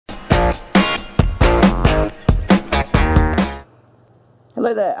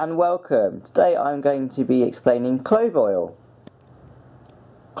Hello there and welcome. Today I'm going to be explaining clove oil.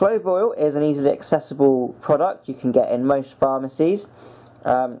 Clove oil is an easily accessible product you can get in most pharmacies.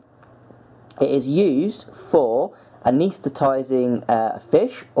 It is used for anaesthetizing a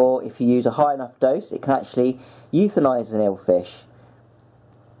fish, or if you use a high enough dose it can actually euthanize an ill fish.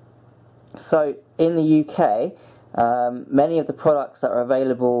 So in the UK, many of the products that are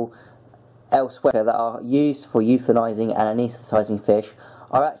available elsewhere that are used for euthanizing and anaesthetizing fish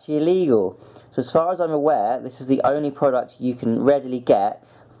are actually illegal. So as far as I'm aware, this is the only product you can readily get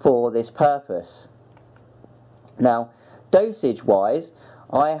for this purpose. Now, dosage wise,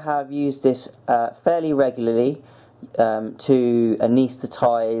 I have used this fairly regularly to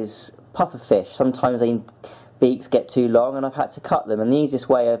anaesthetize puffer fish. Sometimes their beaks get too long and I've had to cut them, and the easiest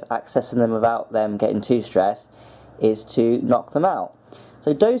way of accessing them without them getting too stressed is to knock them out.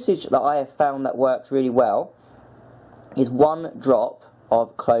 So dosage that I have found that works really well is 1 drop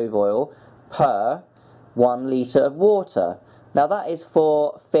of clove oil per 1 litre of water. Now that is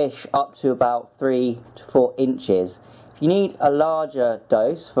for fish up to about 3 to 4 inches. If you need a larger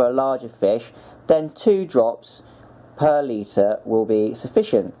dose for a larger fish, then 2 drops per litre will be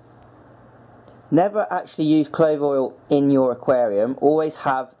sufficient. Never actually use clove oil in your aquarium. Always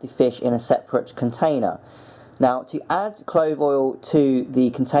have the fish in a separate container. Now, to add clove oil to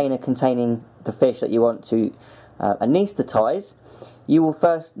the container containing the fish that you want to anaesthetize, you will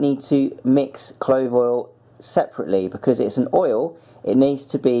first need to mix clove oil separately. Because it's an oil, it needs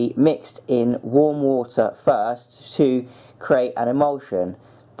to be mixed in warm water first to create an emulsion.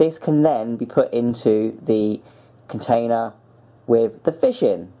 This can then be put into the container with the fish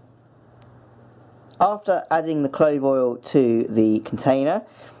in. After adding the clove oil to the container,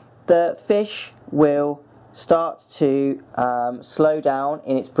 the fish will start to slow down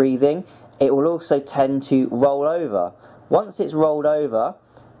in its breathing. It will also tend to roll over. Once it's rolled over,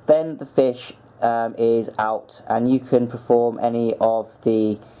 then the fish is out and you can perform any of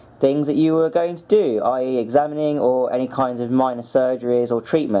the things that you were going to do, i.e. examining or any kinds of minor surgeries or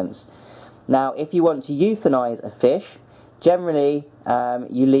treatments. Now, if you want to euthanize a fish, generally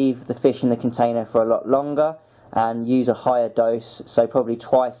you leave the fish in the container for a lot longer and use a higher dose, so probably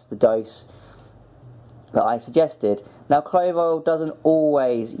twice the dose that I suggested. Now, clove oil doesn't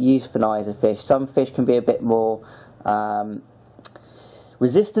always euthanize a fish. Some fish can be a bit more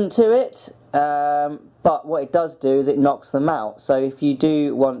resistant to it, but what it does do is it knocks them out. So if you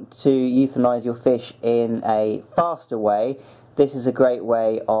do want to euthanize your fish in a faster way, this is a great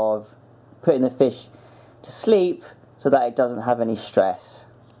way of putting the fish to sleep so that it doesn't have any stress.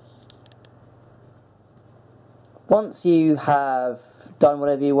 Once you have done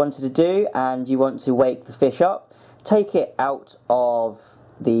whatever you wanted to do and you want to wake the fish up, take it out of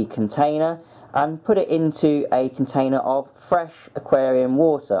the container and put it into a container of fresh aquarium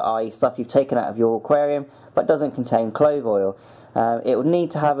water, i.e. stuff you've taken out of your aquarium but doesn't contain clove oil. It will need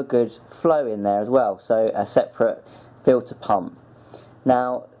to have a good flow in there as well, so a separate filter pump.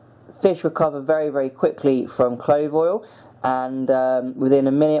 Now, fish recover very, very quickly from clove oil, and within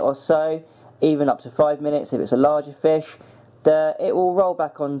a minute or so, even up to 5 minutes if it's a larger fish, it will roll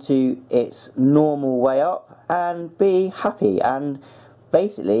back onto its normal way up and be happy and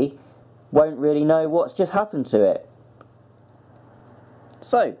basically won't really know what's just happened to it.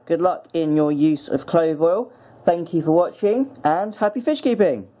 So, good luck in your use of clove oil. Thank you for watching and happy fish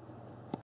keeping!